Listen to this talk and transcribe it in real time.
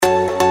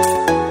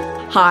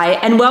Hi,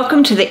 and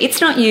welcome to the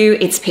It's Not You,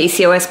 It's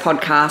PCOS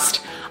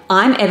podcast.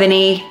 I'm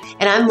Ebony.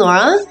 And I'm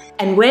Laura.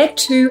 And we're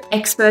two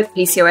expert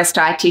PCOS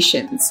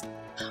dietitians.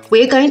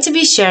 We're going to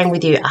be sharing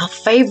with you our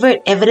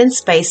favourite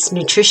evidence-based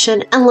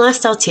nutrition and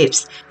lifestyle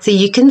tips so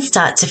you can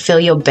start to feel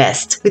your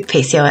best with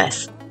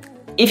PCOS.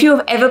 If you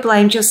have ever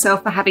blamed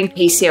yourself for having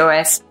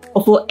PCOS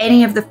or for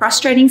any of the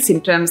frustrating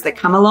symptoms that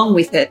come along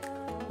with it,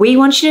 we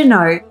want you to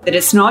know that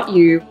it's not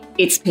you,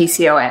 it's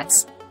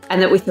PCOS.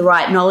 And that with the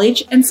right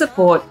knowledge and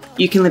support,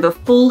 you can live a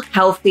full,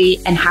 healthy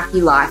and happy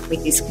life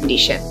with this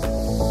condition.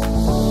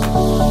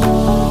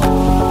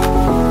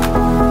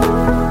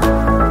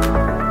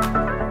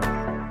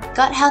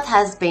 Gut health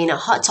has been a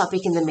hot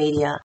topic in the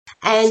media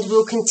and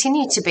will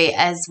continue to be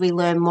as we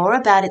learn more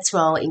about its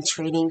role in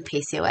treating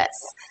PCOS.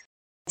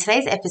 In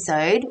today's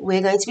episode,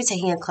 we're going to be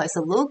taking a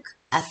closer look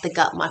at the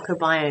gut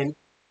microbiome.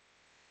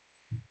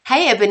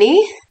 Hey,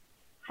 Ebony.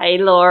 Hey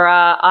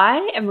Laura,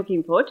 I am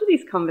looking forward to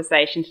this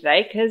conversation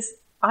today because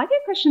I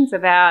get questions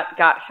about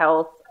gut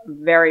health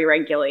very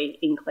regularly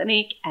in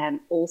clinic and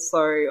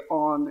also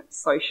on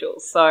social.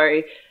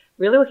 So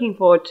really looking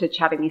forward to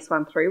chatting this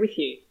one through with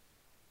you.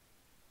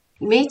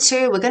 Me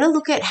too. We're going to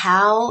look at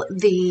how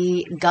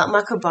the gut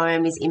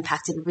microbiome is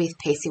impacted with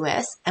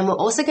PCOS, and we're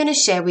also going to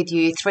share with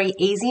you 3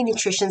 easy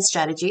nutrition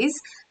strategies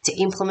to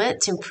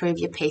implement to improve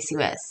your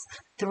PCOS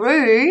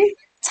through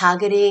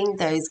targeting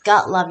those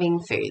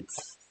gut-loving foods.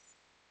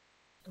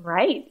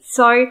 Great.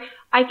 So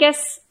I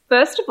guess,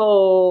 first of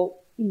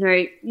all,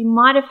 you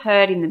might have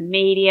heard in the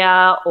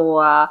media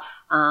or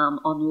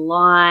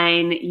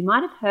online, you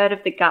might have heard of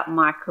the gut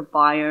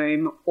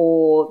microbiome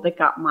or the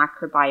gut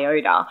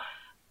microbiota,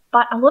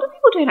 but a lot of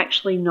people don't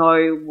actually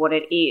know what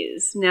it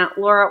is. Now,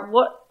 Laura,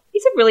 what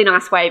is a really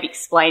nice way of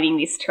explaining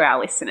this to our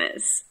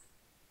listeners?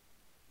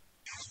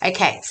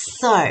 Okay,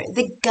 so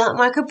the gut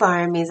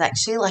microbiome is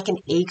actually like an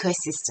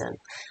ecosystem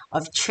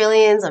of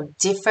trillions of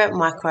different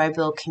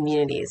microbial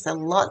communities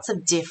and lots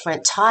of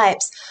different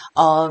types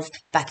of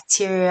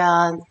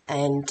bacteria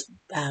and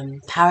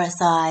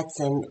parasites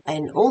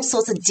and all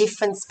sorts of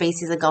different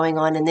species are going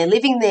on, and they're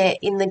living there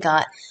in the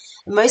gut,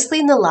 mostly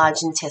in the large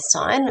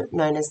intestine,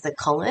 known as the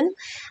colon.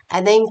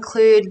 And they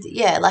include,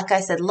 like I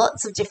said,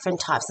 lots of different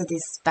types of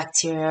this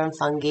bacteria and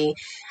fungi.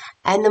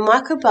 And the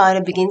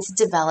microbiota begins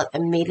to develop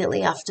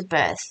immediately after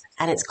birth,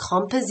 and its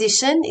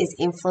composition is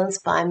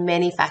influenced by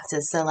many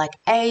factors. So like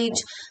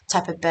age,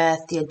 type of birth,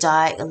 your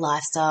diet, your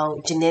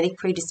lifestyle, genetic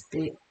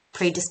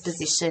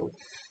predisposition,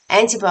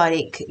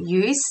 antibiotic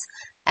use,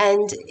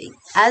 and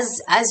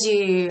as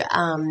you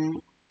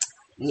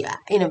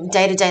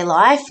day-to-day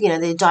life,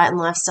 the diet and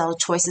lifestyle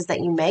choices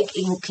that you make,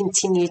 it will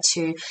continue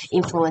to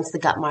influence the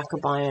gut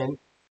microbiome.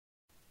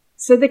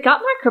 So the gut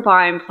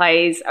microbiome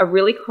plays a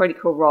really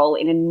critical role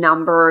in a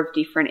number of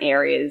different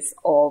areas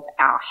of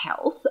our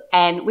health,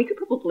 and we could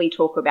probably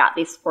talk about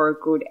this for a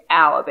good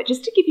hour, but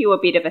just to give you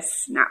a bit of a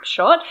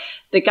snapshot,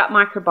 the gut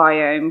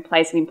microbiome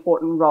plays an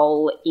important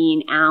role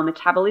in our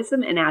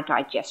metabolism and our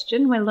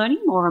digestion. We're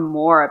learning more and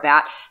more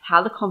about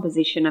how the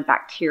composition of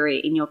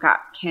bacteria in your gut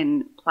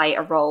can play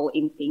a role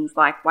in things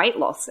like weight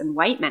loss and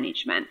weight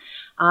management.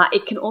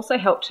 It can also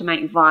help to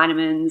make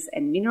vitamins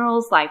and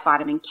minerals like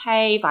vitamin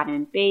K,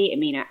 vitamin B,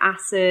 amino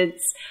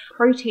acids,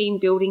 protein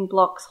building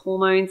blocks,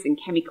 hormones, and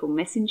chemical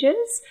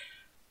messengers.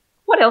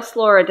 What else,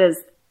 Laura, does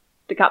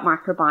the gut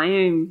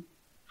microbiome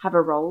have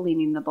a role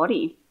in the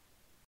body?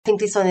 I think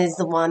this one is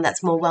the one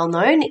that's more well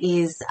known.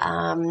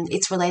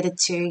 It's related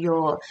to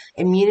your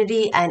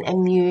immunity and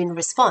immune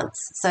response.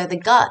 So the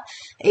gut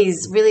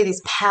is really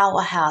this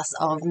powerhouse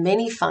of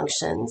many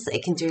functions.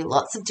 It can do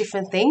lots of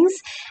different things,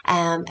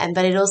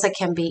 but it also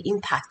can be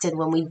impacted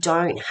when we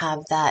don't have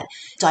that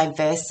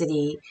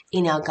diversity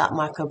in our gut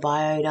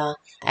microbiota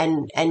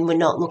and we're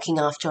not looking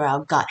after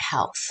our gut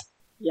health.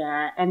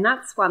 Yeah, and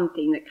that's one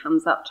thing that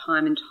comes up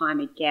time and time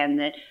again,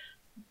 that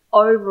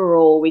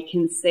overall, we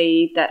can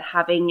see that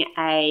having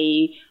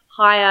a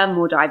higher,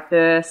 more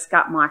diverse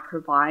gut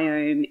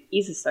microbiome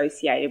is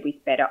associated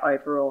with better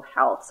overall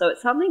health. So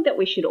it's something that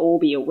we should all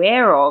be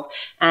aware of,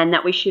 and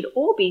that we should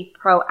all be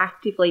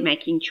proactively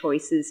making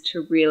choices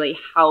to really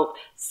help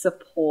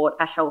support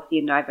a healthy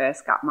and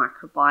diverse gut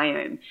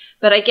microbiome.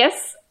 But I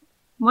guess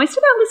most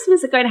of our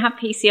listeners are going to have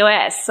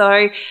PCOS.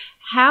 So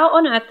how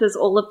on earth does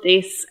all of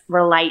this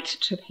relate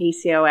to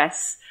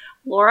PCOS?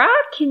 Laura,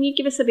 can you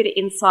give us a bit of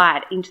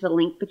insight into the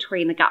link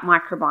between the gut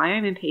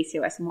microbiome and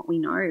PCOS and what we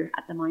know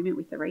at the moment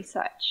with the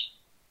research?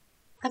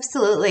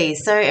 Absolutely.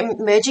 So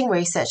emerging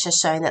research has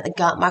shown that the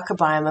gut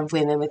microbiome of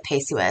women with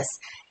PCOS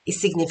is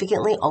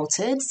significantly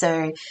altered,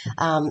 so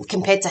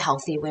compared to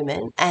healthy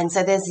women. And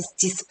so there's this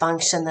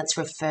dysfunction that's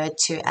referred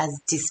to as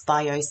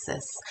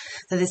dysbiosis.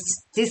 So this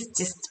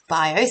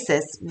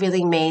dysbiosis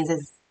really means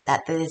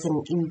that there's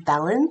an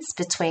imbalance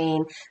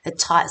between the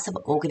types of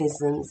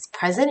organisms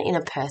present in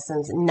a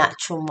person's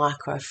natural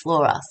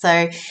microflora.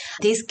 So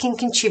this can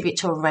contribute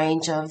to a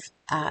range of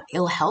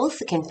ill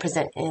health. It can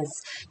present as,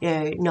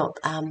 not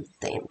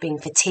being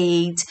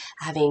fatigued,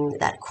 having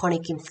that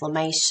chronic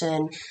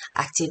inflammation,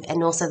 active,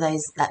 and also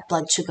that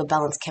blood sugar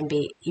balance can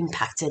be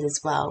impacted as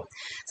well.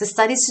 So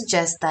studies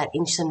suggest that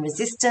insulin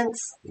resistance,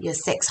 your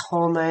sex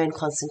hormone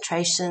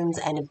concentrations,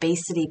 and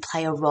obesity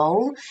play a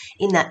role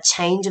in that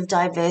change of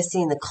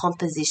diversity in the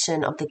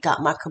composition of the gut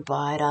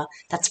microbiota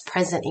that's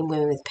present in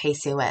women with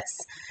PCOS.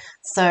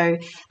 So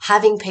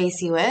having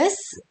PCOS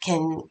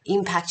can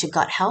impact your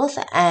gut health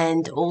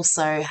and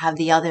also have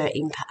the other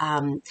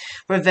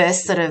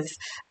reverse sort of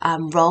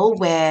role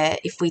where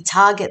if we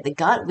target the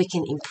gut, we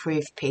can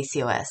improve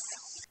PCOS.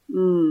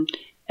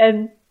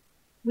 And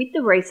with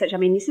the research, I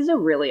mean, this is a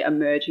really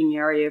emerging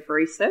area of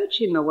research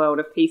in the world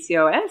of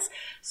PCOS.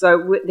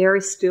 So there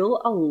is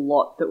still a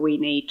lot that we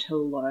need to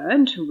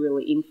learn to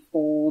really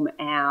inform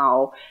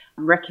our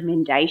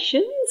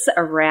recommendations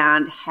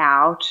around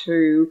how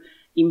to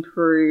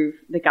improve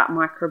the gut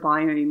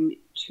microbiome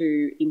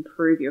to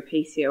improve your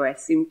PCOS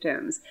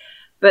symptoms.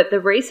 But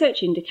the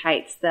research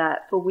indicates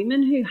that for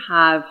women who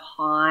have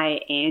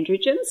high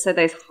androgens, so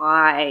those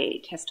high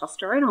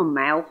testosterone or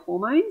male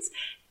hormones,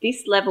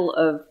 this level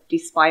of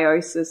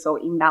dysbiosis or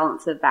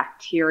imbalance of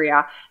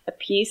bacteria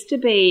appears to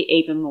be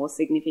even more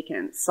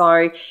significant.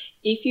 So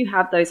if you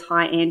have those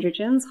high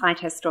androgens, high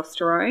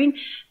testosterone,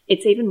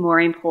 it's even more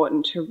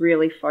important to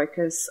really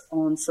focus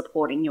on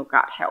supporting your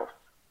gut health.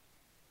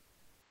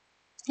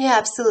 Yeah,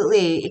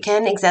 absolutely. It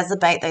can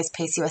exacerbate those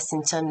PCOS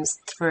symptoms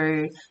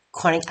through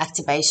chronic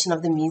activation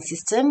of the immune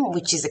system,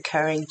 which is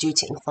occurring due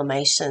to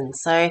inflammation.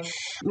 So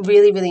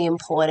really, really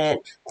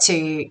important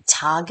to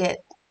target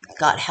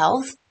gut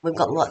health. We've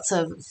got lots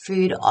of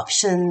food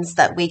options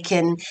that we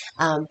can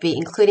be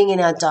including in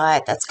our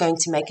diet that's going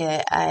to make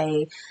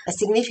a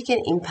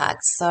significant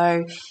impact.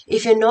 So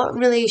if you're not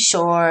really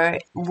sure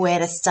where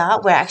to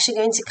start, we're actually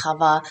going to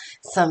cover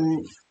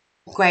some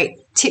great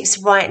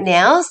tips right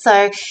now.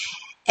 So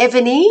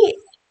Ebony,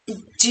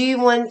 do you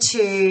want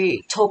to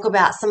talk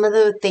about some of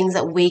the things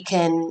that we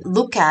can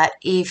look at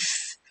if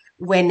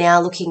we're now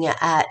looking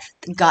at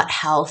gut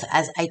health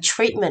as a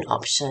treatment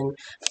option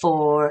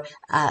for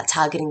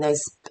targeting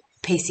those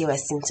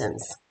PCOS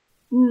symptoms?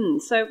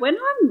 So when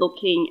I'm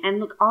looking, and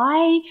look,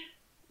 I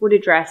would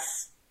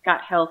address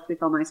gut health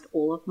with almost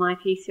all of my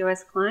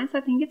PCOS clients.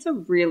 I think it's a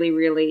really,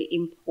 really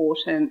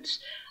important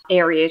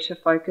area to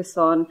focus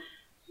on.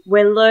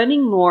 We're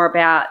learning more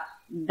about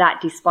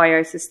that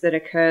dysbiosis that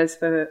occurs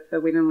for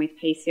women with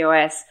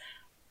PCOS.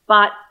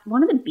 But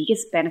one of the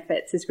biggest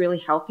benefits is really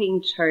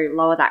helping to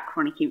lower that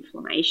chronic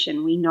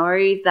inflammation. We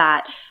know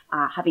that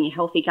having a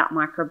healthy gut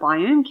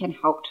microbiome can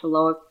help to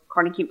lower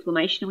chronic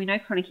inflammation. And we know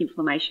chronic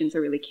inflammation is a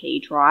really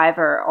key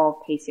driver of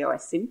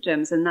PCOS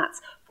symptoms, and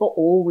that's for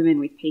all women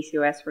with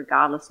PCOS,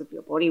 regardless of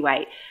your body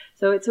weight.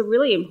 So it's a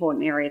really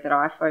important area that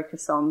I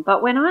focus on.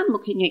 But when I'm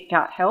looking at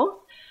gut health,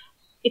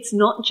 it's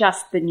not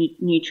just the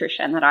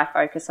nutrition that I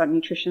focus on.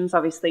 Nutrition is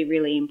obviously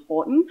really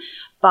important,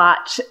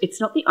 but it's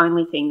not the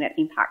only thing that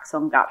impacts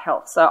on gut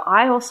health. So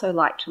I also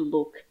like to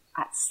look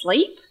at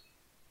sleep,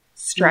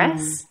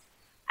 stress,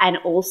 and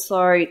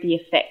also the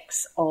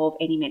effects of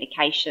any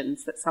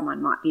medications that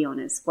someone might be on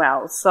as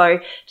well. So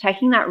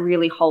taking that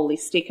really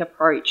holistic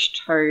approach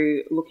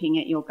to looking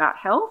at your gut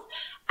health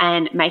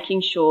and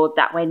making sure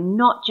that we're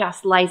not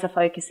just laser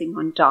focusing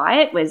on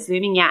diet, we're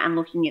zooming out and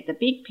looking at the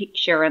big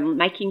picture and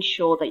making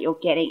sure that you're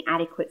getting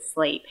adequate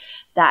sleep,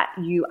 that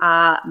you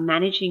are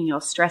managing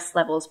your stress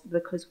levels,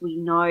 because we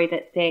know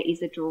that there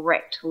is a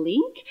direct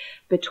link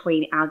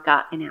between our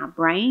gut and our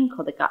brain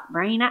called the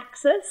gut-brain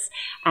axis,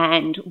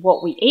 and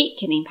what we eat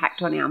can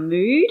impact on our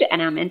mood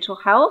and our mental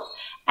health,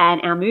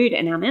 and our mood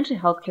and our mental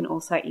health can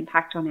also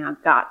impact on our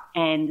gut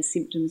and the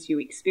symptoms you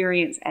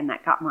experience and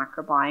that gut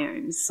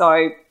microbiome.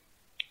 So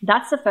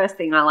that's the first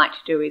thing I like to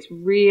do, is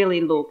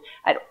really look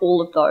at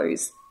all of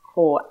those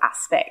core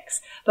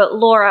aspects. But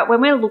Laura,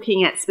 when we're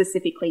looking at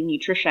specifically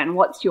nutrition,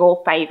 what's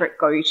your favorite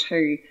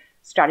go-to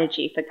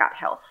strategy for gut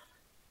health?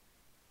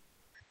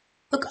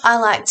 Look, I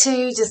like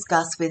to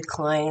discuss with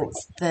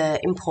clients the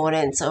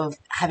importance of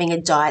having a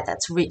diet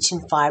that's rich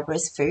in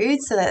fibrous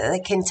foods so that they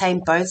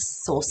contain both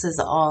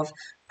sources of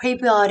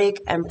prebiotic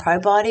and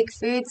probiotic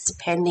foods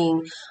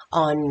depending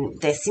on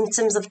their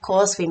symptoms. Of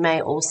course, we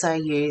may also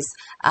use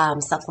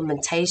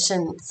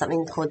supplementation,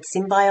 something called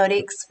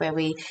symbiotics, where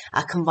we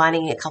are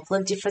combining a couple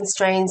of different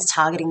strains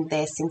targeting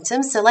their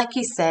symptoms. So like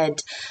you said,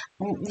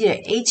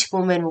 each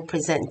woman will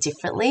present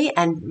differently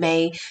and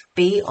may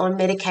be on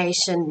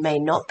medication, may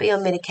not be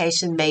on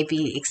medication, may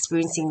be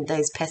experiencing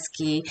those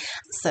pesky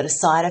sort of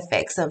side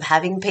effects of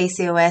having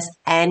PCOS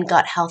and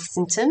gut health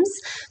symptoms.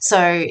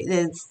 So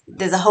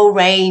there's a whole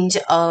range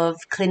of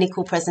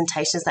clinical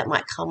presentations that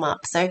might come up.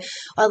 So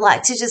I'd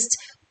like to just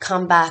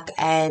come back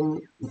and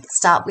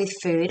start with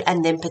food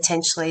and then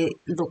potentially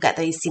look at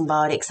the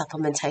symbiotic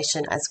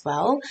supplementation as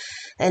well.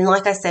 And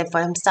like I said, if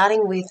I'm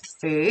starting with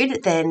food,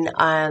 then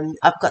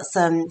I've got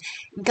some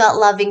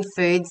gut-loving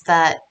foods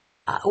that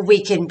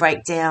we can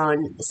break down.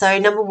 So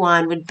number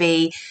one would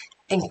be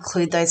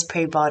include those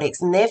prebiotics,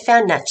 and they're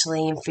found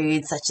naturally in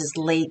foods such as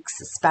leeks,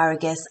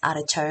 asparagus,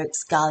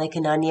 artichokes, garlic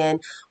and onion,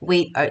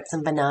 wheat, oats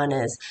and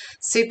bananas.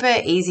 Super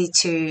easy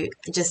to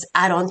just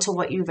add on to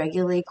what you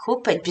regularly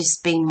cook, but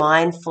just be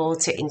mindful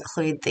to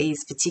include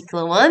these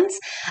particular ones.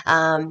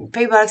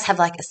 Prebiotics have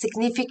like a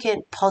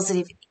significant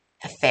positive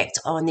effect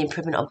on the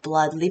improvement of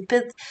blood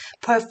lipid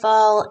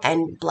profile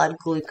and blood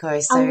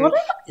glucose. A lot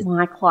of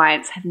my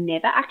clients have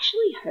never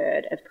actually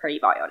heard of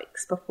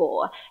prebiotics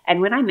before.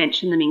 And when I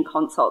mention them in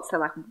consults, they're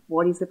like,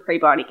 what is a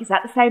prebiotic? Is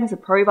that the same as a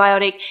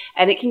probiotic?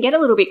 And it can get a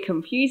little bit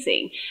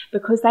confusing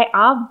because they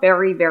are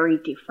very, very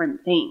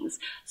different things.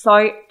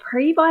 So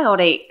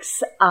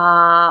prebiotics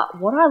are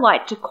what I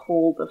like to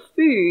call the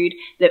food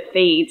that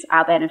feeds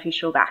our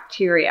beneficial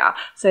bacteria.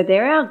 So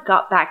they're our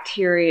gut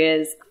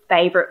bacteria's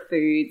favorite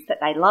foods that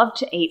they love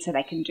to eat so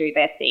they can do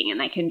their thing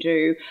and they can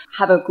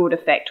have a good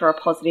effect or a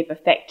positive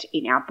effect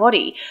in our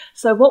body.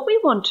 So what we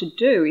want to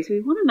do is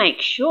we want to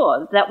make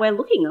sure that we're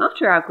looking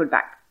after our good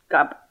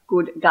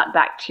gut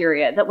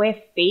bacteria, that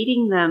we're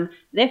feeding them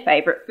their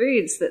favorite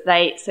foods so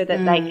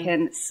that they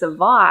can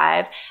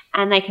survive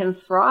and they can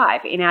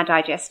thrive in our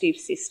digestive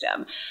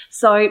system.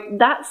 So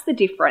that's the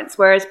difference.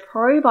 Whereas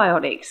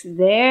probiotics,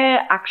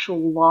 they're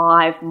actual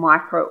live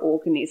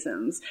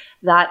microorganisms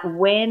that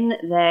when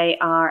they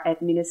are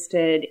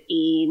administered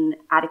in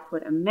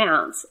adequate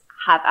amounts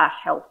have a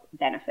health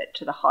benefit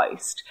to the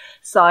host.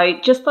 So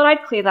just thought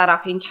I'd clear that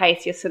up in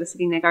case you're sort of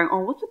sitting there going,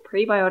 oh, what's a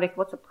prebiotic?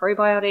 What's a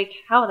probiotic?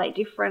 How are they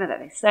different? Are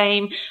they the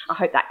same? I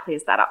hope that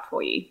clears that up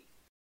for you.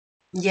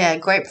 Yeah,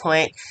 great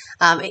point.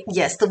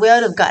 Yes, the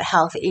world of gut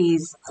health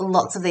is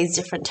lots of these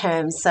different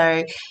terms.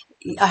 So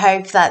I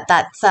hope that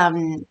that's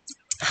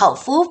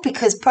helpful,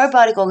 because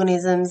probiotic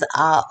organisms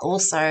are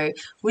also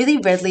really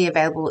readily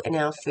available in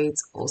our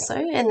foods also,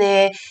 and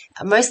they're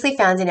mostly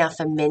found in our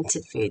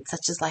fermented foods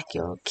such as like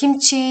your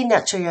kimchi,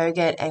 natural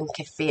yogurt and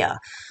kefir.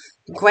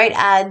 Great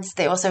ads.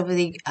 They're also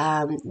really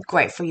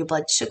great for your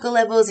blood sugar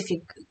levels if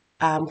you're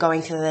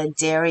going for the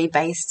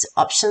dairy-based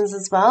options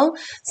as well.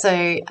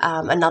 So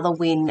another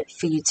win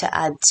for you to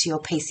add to your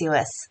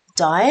PCOS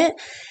diet.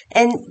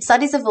 And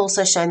studies have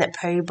also shown that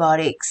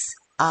probiotics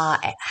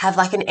have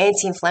like an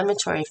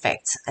anti-inflammatory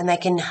effect, and they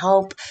can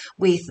help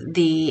with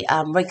the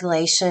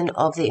regulation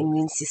of the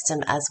immune system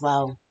as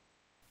well.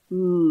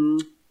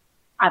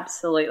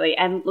 Absolutely.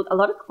 And look, a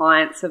lot of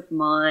clients of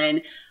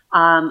mine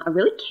are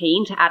really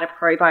keen to add a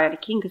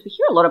probiotic in because we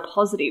hear a lot of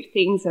positive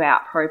things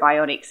about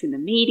probiotics in the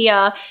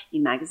media,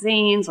 in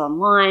magazines,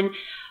 online.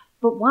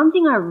 But one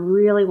thing I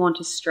really want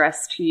to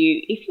stress to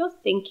you, if you're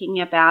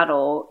thinking about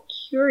or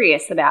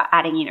curious about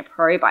adding in a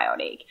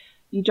probiotic,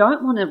 you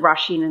don't want to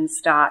rush in and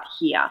start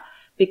here,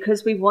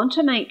 because we want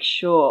to make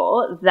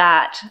sure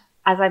that,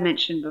 as I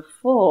mentioned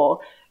before,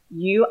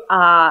 you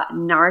are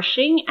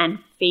nourishing and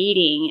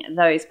feeding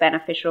those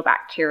beneficial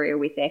bacteria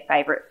with their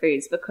favorite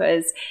foods,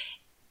 because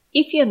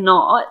if you're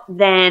not,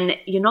 then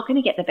you're not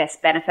going to get the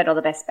best benefit or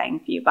the best bang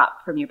for your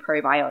buck from your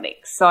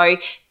probiotics. So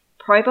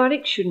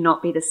probiotics should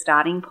not be the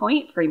starting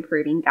point for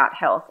improving gut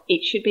health.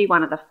 It should be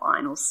one of the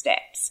final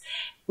steps.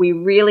 We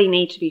really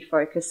need to be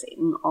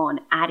focusing on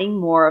adding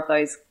more of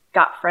those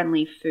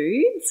gut-friendly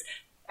foods,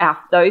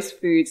 those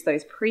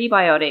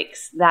prebiotics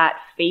that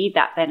feed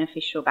that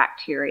beneficial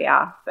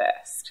bacteria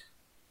first.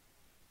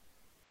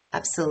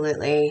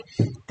 Absolutely.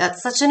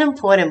 That's such an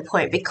important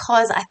point,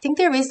 because I think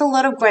there is a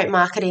lot of great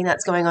marketing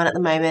that's going on at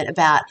the moment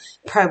about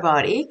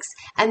probiotics,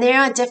 and there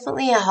are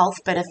definitely a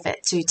health benefit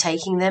to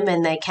taking them,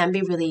 and they can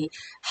be really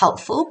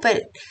helpful.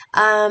 But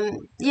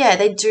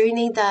they do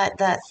need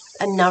that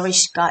a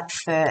nourished gut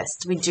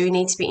first. We do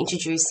need to be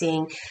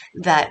introducing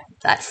that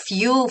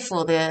fuel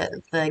for the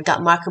gut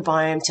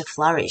microbiome to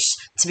flourish,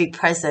 to be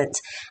present.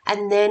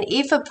 And then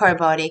if a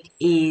probiotic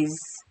is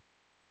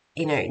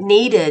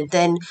needed,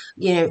 then,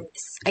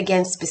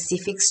 again,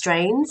 specific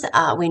strains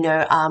we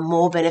know are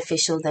more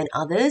beneficial than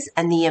others,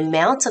 and the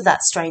amount of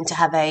that strain to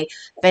have a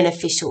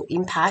beneficial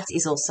impact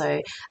is also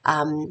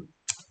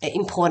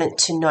important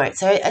to note.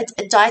 So a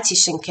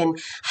dietitian can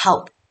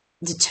help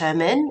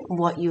determine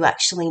what you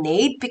actually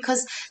need,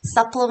 because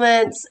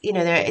supplements,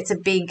 it's a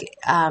big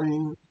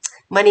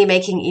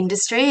money-making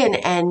industry,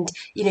 and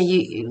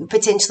you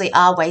potentially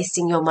are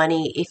wasting your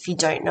money if you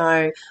don't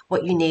know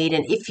what you need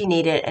and if you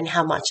need it and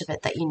how much of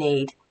it that you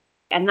need.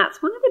 And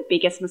that's one of the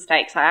biggest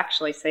mistakes I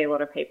actually see a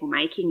lot of people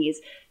making,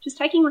 is just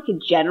taking like a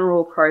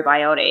general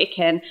probiotic.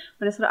 And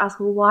when I sort of ask,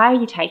 well, why are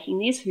you taking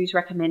this? Who's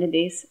recommended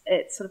this?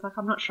 It's sort of like,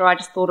 I'm not sure. I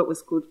just thought it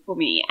was good for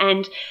me.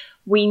 And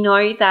we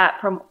know that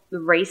from the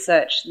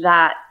research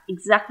that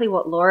exactly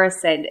what Laura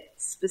said,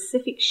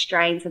 specific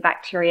strains of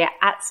bacteria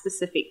at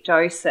specific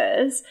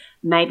doses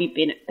may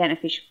be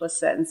beneficial for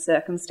certain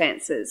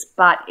circumstances.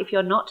 But if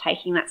you're not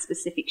taking that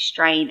specific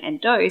strain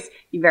and dose,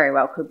 you very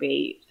well could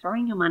be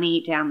throwing your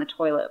money down the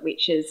toilet,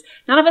 which is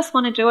none of us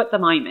want to do at the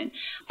moment.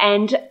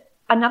 And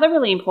another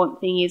really important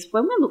thing is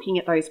when we're looking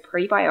at those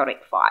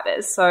prebiotic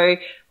fibers, so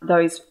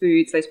those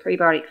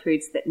prebiotic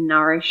foods that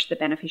nourish the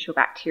beneficial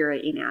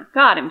bacteria in our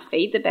gut and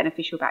feed the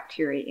beneficial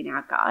bacteria in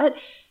our gut,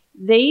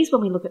 these,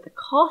 when we look at the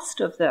cost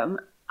of them,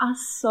 are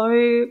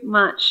so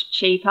much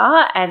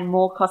cheaper and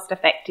more cost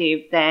effective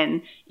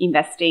than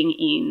investing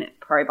in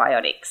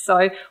probiotics.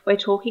 So we're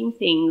talking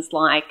things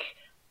like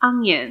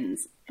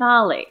onions,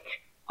 garlic,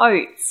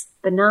 oats,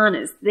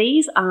 bananas.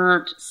 These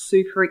aren't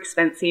super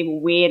expensive,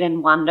 weird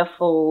and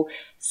wonderful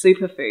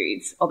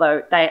superfoods,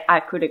 although I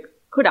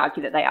could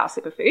argue that they are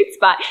superfoods,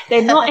 but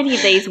they're not any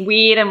of these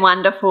weird and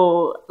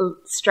wonderful,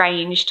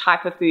 strange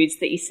type of foods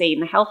that you see in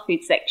the health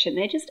food section.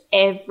 They're just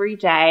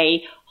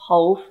everyday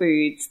whole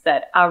foods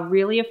that are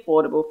really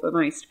affordable for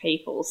most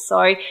people.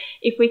 So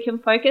if we can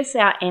focus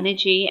our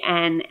energy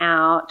and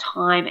our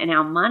time and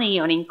our money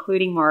on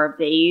including more of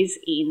these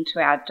into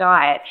our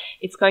diet,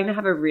 it's going to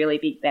have a really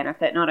big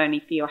benefit, not only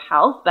for your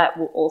health, but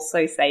will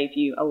also save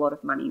you a lot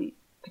of money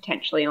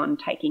potentially on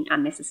taking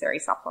unnecessary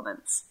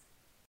supplements.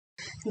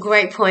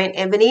 Great point,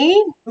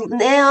 Ebony.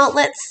 Now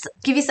let's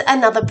give you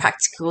another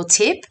practical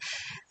tip.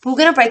 We're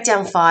going to break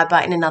down fiber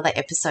in another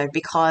episode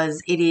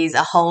because it is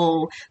a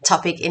whole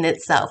topic in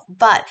itself.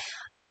 But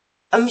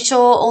I'm sure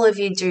all of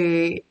you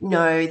do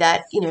know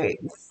that,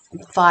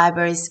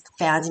 fiber is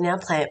found in our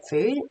plant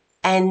food,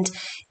 and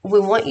we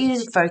want you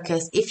to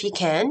focus, if you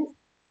can,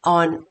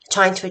 on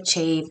trying to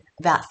achieve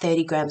about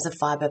 30 grams of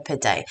fiber per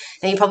day.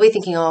 Now you're probably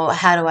thinking, oh,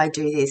 how do I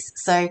do this?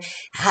 So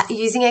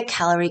using a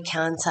calorie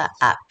counter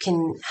app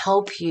can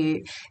help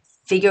you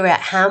figure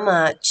out how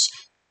much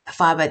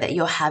fiber that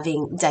you're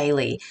having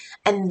daily,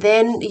 and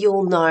then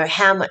you'll know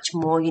how much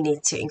more you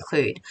need to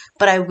include.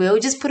 But I will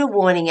just put a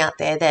warning out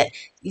there that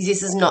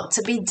this is not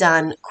to be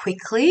done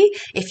quickly.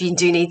 If you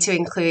do need to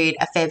include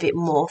a fair bit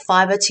more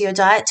fiber to your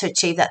diet to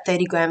achieve that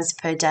 30 grams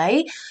per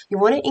day, you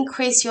want to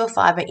increase your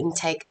fiber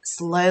intake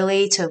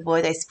slowly to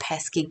avoid those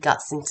pesky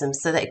gut symptoms.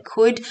 So that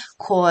could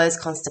cause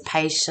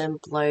constipation,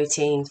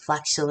 bloating,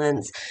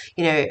 flatulence,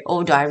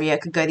 or diarrhea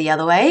could go the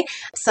other way.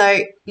 So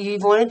you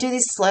want to do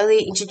this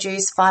slowly,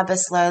 introduce fiber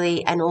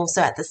slowly, and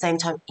also at the same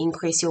time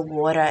increase your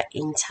water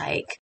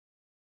intake.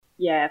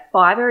 Yeah,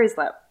 fiber is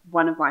like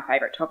one of my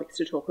favourite topics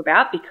to talk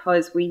about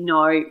because we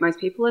know most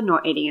people are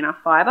not eating enough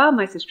fiber.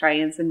 Most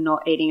Australians are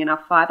not eating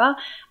enough fiber.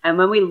 And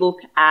when we look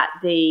at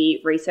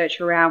the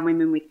research around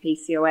women with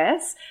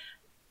PCOS,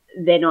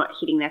 they're not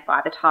hitting their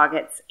fiber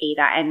targets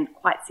either and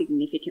quite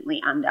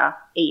significantly under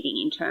eating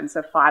in terms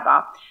of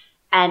fiber.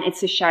 And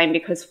it's a shame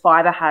because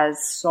fiber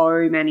has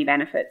so many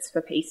benefits for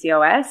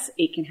PCOS.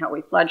 It can help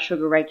with blood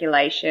sugar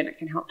regulation. It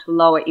can help to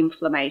lower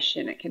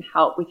inflammation. It can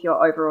help with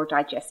your overall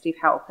digestive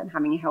health and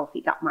having a healthy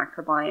gut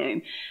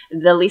microbiome.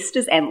 The list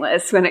is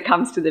endless when it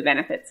comes to the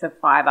benefits of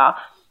fiber.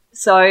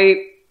 So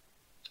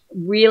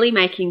really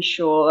making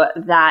sure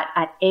that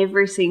at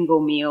every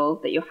single meal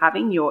that you're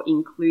having, you're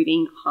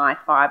including high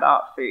fiber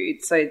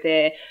foods. So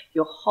they're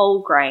your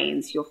whole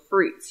grains, your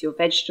fruits, your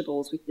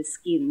vegetables with the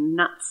skin,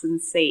 nuts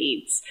and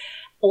seeds.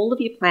 All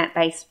of your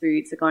plant-based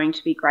foods are going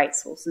to be great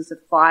sources of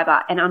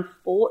fiber. And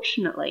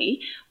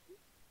unfortunately,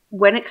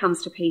 when it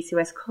comes to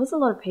PCOS, because a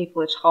lot of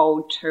people are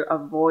told to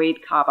avoid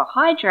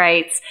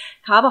carbohydrates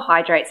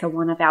are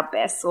one of our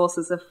best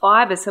sources of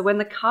fiber. So when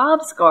the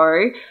carbs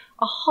go,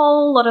 a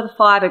whole lot of the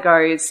fiber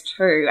goes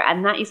too,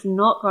 and that is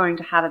not going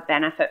to have a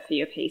benefit for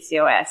your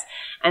PCOS.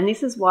 And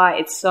this is why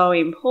it's so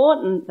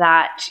important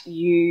that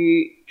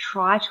you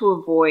try to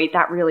avoid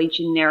that really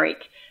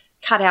generic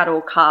cut out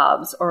all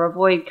carbs or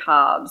avoid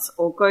carbs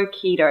or go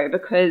keto,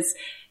 because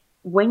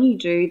when you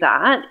do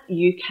that,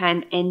 you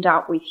can end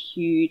up with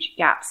huge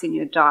gaps in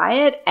your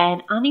diet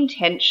and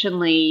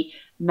unintentionally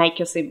make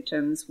your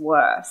symptoms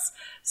worse.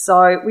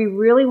 So we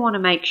really want to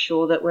make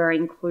sure that we're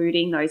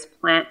including those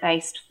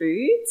plant-based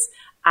foods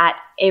at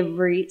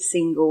every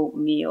single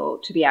meal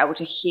to be able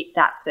to hit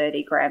that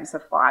 30 grams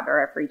of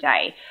fiber every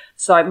day.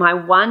 So my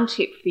one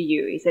tip for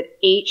you is at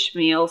each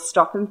meal,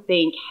 stop and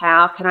think,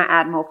 how can I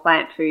add more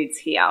plant foods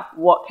here?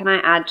 What can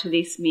I add to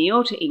this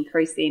meal to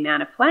increase the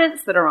amount of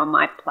plants that are on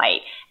my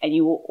plate? And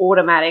you will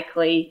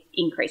automatically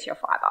increase your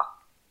fiber.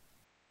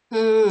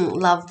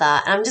 Love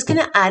that. And I'm just going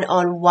to add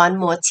on one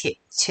more tip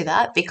to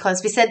that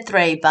because we said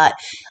 3, but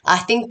I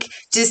think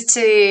just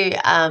to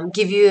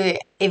give you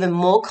even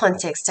more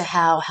context to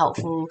how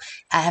helpful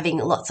having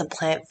lots of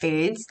plant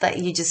foods that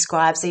you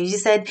described. So you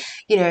just said,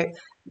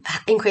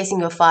 increasing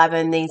your fiber,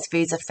 and these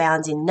foods are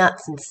found in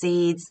nuts and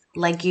seeds,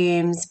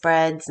 legumes,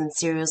 breads and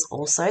cereals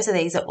also. So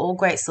these are all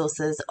great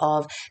sources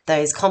of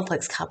those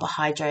complex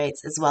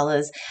carbohydrates as well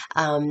as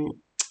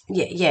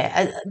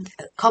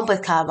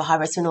complex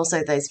carbohydrates and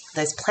also those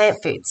plant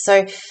foods.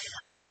 So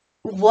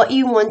what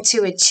you want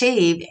to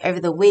achieve over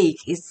the week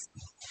is,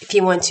 if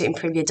you want to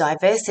improve your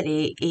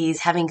diversity,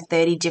 is having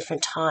 30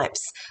 different types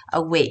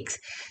a week.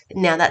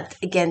 Now that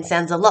again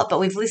sounds a lot, but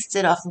we've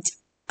listed off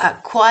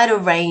quite a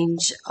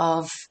range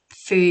of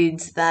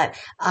foods that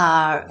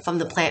are from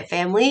the plant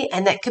family,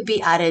 and that could be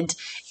added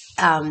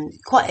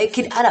it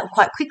could add up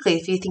quite quickly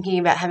if you're thinking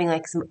about having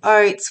like some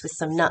oats with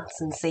some nuts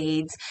and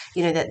seeds,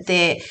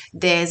 that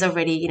there's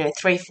already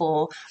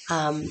 3-4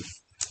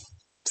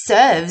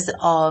 serves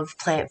of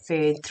plant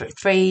food,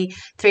 three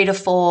to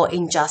four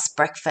in just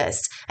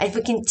breakfast. And if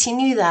we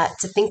continue that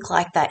to think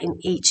like that in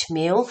each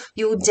meal,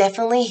 you will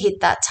definitely hit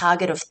that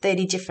target of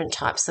 30 different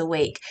types a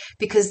week,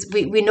 because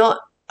we not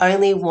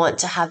only want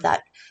to have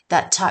that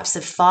types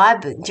of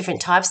fiber,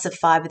 different types of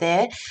fiber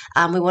there.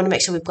 We want to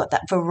make sure we've got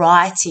that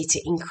variety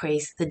to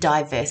increase the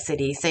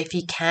diversity. So if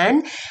you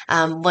can,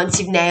 once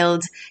you've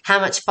nailed how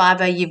much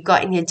fiber you've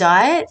got in your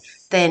diet,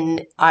 then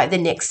the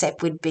next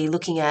step would be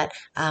looking at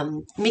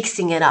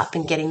mixing it up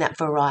and getting that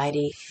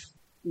variety.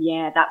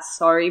 Yeah, that's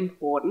so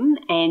important.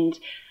 And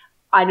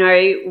I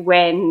know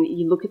when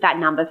you look at that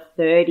number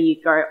 30,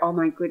 you go, oh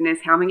my goodness,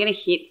 how am I going to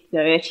hit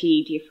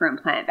 30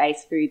 different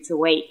plant-based foods a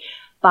week?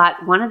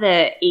 But one of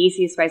the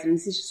easiest ways, and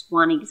this is just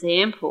one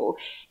example,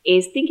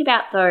 is think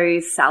about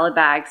those salad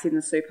bags in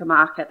the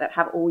supermarket that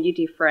have all your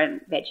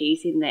different veggies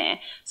in there.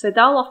 So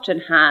they'll often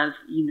have,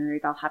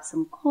 they'll have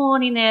some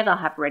corn in there, they'll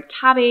have red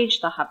cabbage,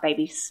 they'll have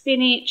baby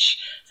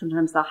spinach,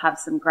 sometimes they'll have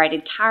some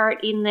grated carrot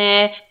in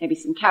there, maybe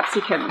some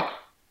capsicum.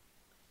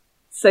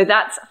 So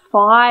that's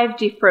 5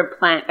 different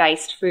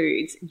plant-based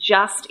foods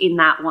just in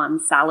that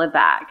one salad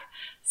bag.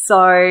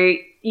 So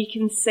you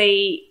can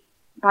see,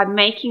 by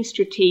making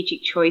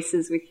strategic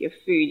choices with your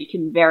food, you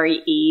can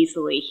very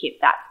easily hit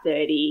that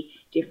 30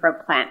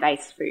 different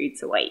plant-based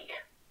foods a week.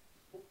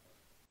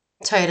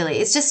 Totally.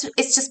 It's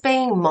just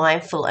being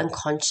mindful and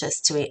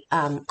conscious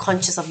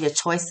of your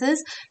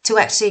choices to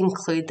actually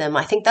include them.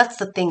 I think that's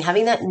the thing,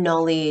 having that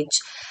knowledge,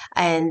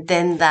 and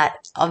then that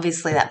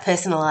obviously that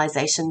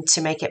personalization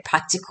to make it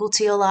practical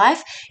to your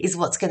life is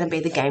what's going to be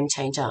the game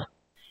changer.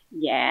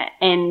 Yeah,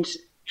 and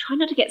try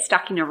not to get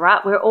stuck in a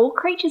rut. We're all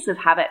creatures of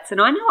habits,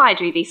 and I know I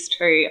do this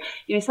too.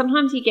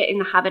 Sometimes you get in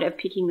the habit of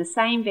picking the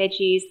same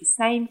veggies, the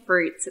same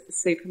fruits at the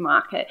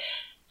supermarket.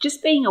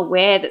 Just being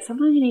aware that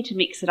sometimes you need to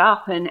mix it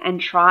up and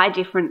try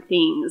different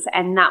things,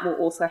 and that will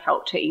also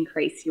help to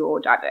increase your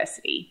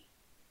diversity.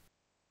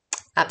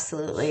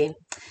 Absolutely.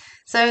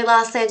 So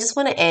lastly, I just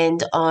want to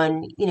end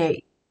on,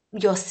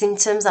 your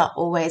symptoms are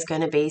always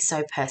going to be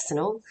so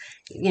personal.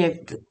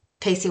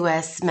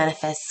 PCOS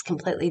manifests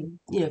completely,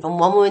 from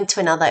one woman to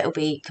another, it'll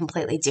be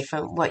completely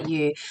different what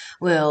you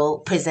will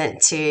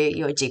present to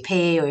your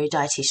GP or your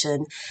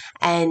dietitian.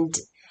 And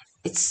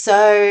it's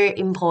so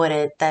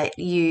important that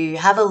you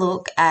have a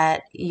look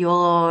at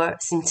your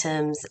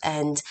symptoms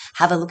and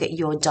have a look at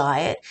your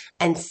diet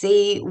and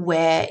see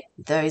where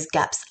those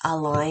gaps are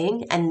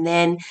lying, and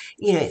then,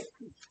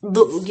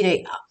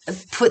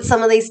 put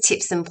some of these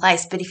tips in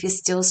place. But if you're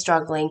still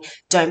struggling,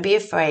 don't be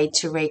afraid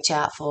to reach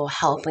out for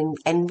help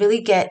and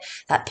really get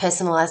that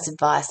personalized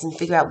advice and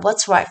figure out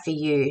what's right for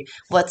you,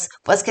 what's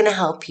going to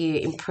help you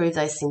improve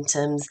those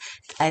symptoms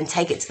and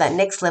take it to that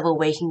next level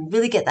where you can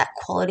really get that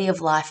quality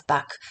of life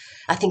back.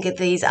 I think that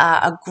these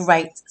are a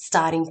great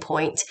starting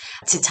point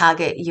to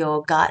target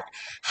your gut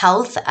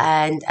health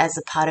and as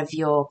a part of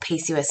your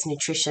PCOS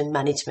nutrition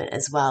management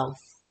as well.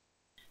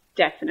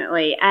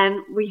 Definitely.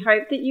 And we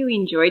hope that you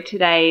enjoyed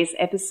today's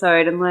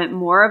episode and learnt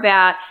more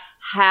about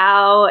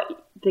how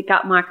the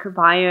gut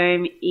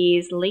microbiome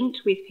is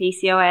linked with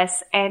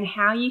PCOS and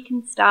how you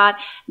can start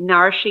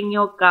nourishing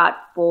your gut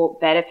for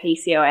better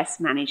PCOS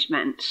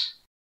management.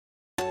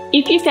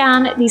 If you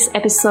found this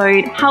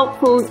episode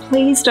helpful,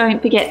 please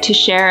don't forget to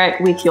share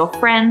it with your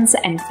friends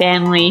and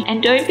family,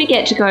 and don't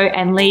forget to go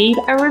and leave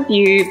a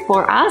review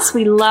for us.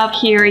 We love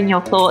hearing your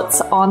thoughts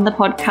on the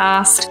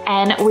podcast,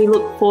 and we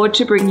look forward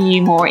to bringing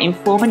you more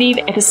informative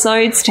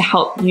episodes to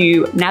help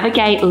you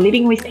navigate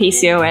living with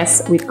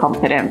PCOS with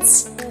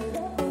confidence.